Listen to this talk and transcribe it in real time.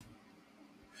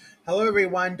Hello,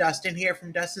 everyone. Dustin here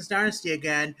from Dustin's Dynasty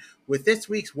again with this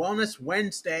week's Wellness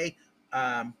Wednesday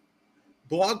um,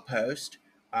 blog post.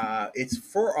 It's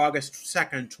for August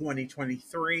 2nd,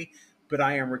 2023, but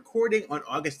I am recording on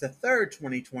August 3rd,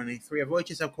 2023, of which,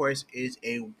 of course, is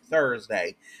a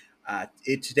Thursday.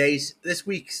 This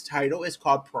week's title is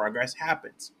called Progress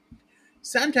Happens.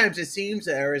 Sometimes it seems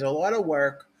there is a lot of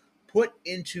work put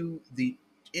in to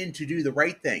do the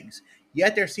right things,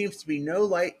 yet there seems to be no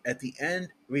light at the end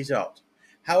result.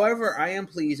 However, I am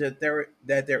pleased that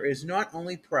there is not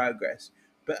only progress,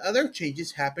 but other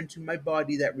changes happen to my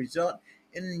body that result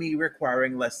in me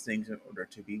requiring less things in order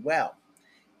to be well.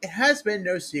 It has been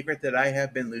no secret that I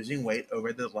have been losing weight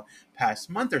over the past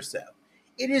month or so.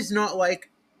 It is not like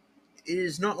it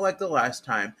is not like the last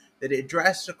time that it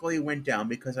drastically went down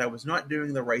because I was not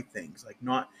doing the right things,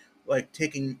 not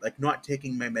taking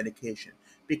my medication.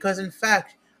 Because in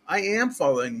fact, I am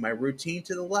following my routine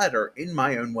to the letter in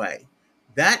my own way.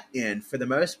 That end, for the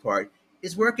most part,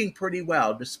 is working pretty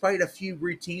well despite a few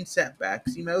routine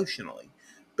setbacks emotionally,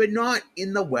 but not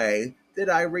in the way that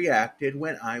I reacted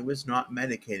when I was not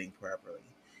medicating properly.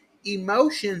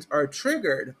 Emotions are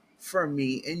triggered for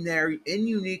me in their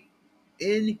unique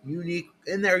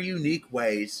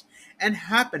ways and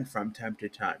happen from time to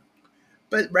time.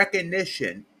 But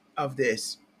recognition of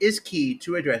this is key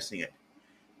to addressing it.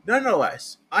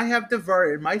 Nonetheless, I have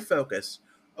diverted my focus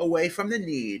away from the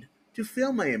need to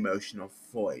fill my emotional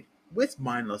void with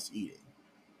mindless eating.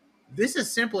 This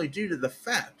is simply due to the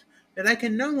fact that I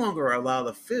can no longer allow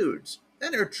the foods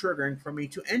that are triggering for me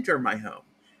to enter my home,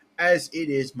 as it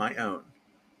is my own.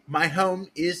 My home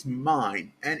is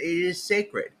mine and it is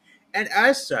sacred, and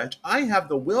as such, I have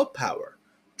the willpower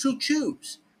to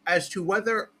choose as to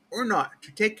whether or not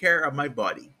to take care of my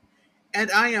body. And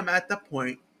I am at the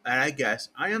point that I guess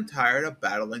I am tired of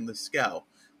battling the scale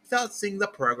without seeing the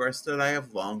progress that I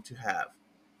have longed to have.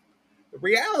 The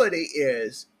reality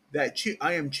is that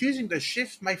I am choosing to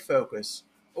shift my focus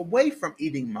away from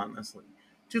eating mindlessly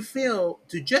to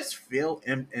just fill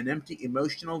an empty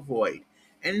emotional void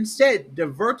and instead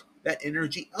divert that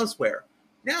energy elsewhere.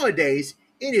 Nowadays,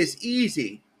 it is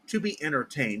easy to be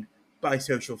entertained by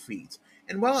social feeds,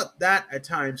 and while that at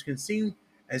times can seem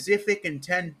as if it can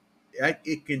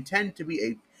tend to be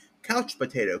a couch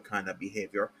potato kind of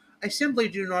behavior, I simply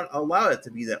do not allow it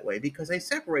to be that way because I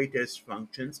separate those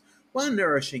functions while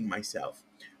nourishing myself.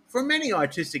 For many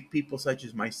autistic people, such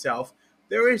as myself,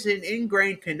 there is an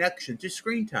ingrained connection to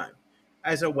screen time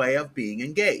as a way of being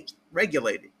engaged,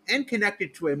 regulated, and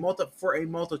connected to for a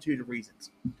multitude of reasons.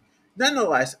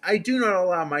 Nonetheless, I do not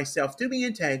allow myself to be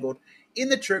entangled in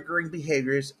the triggering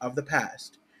behaviors of the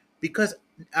past, because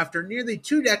after nearly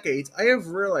 2 decades, I have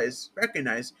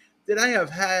recognized that I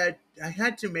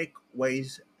had to make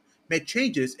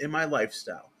changes in my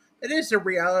lifestyle. That is the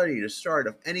reality to start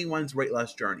of anyone's weight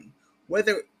loss journey,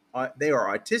 whether they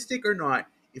are autistic or not.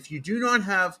 If you do not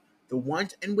have the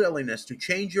want and willingness to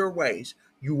change your ways,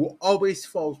 you will always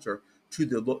falter to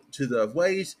the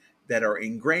ways that are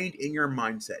ingrained in your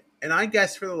mindset. And I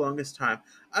guess for the longest time,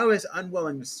 I was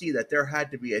unwilling to see that there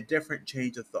had to be a different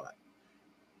change of thought.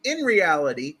 In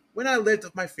reality, when I lived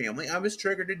with my family, I was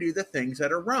triggered to do the things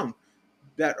that are wrong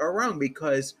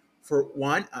because for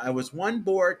one, I was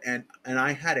bored and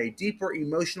I had a deeper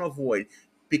emotional void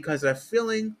because of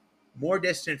feeling more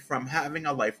distant from having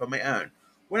a life of my own.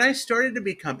 When I started to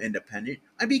become independent,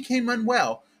 I became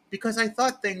unwell because I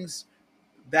thought things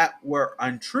that were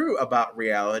untrue about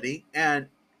reality, and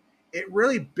it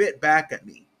really bit back at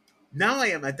me. Now I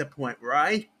am at the point where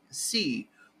I see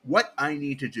what I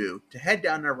need to do to head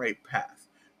down the right path,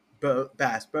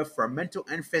 both for mental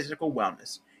and physical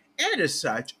wellness. And as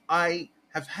such, I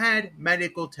have had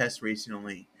medical tests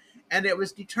recently, and it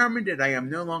was determined that I am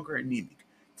no longer anemic.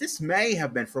 This may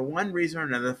have been for one reason or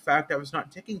another the fact I was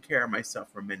not taking care of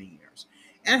myself for many years,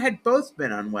 and had both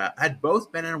been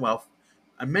unwell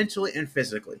mentally and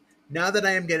physically. Now that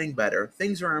I am getting better,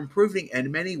 things are improving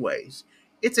in many ways.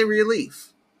 It's a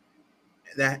relief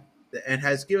that and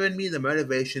has given me the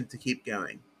motivation to keep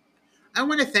going. I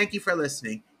want to thank you for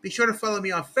listening. Be sure to follow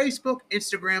me on Facebook,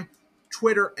 Instagram,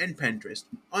 Twitter, and Pinterest.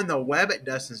 On the web at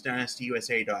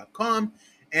DustinsDynastyUSA.com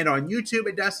and on YouTube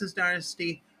at Dustin's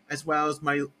Dynasty, as well as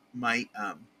my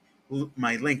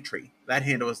link tree. That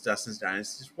handle is Dustin's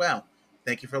Dynasty as well.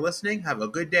 Thank you for listening. Have a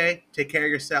good day. Take care of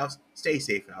yourselves. Stay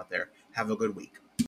safe out there. Have a good week.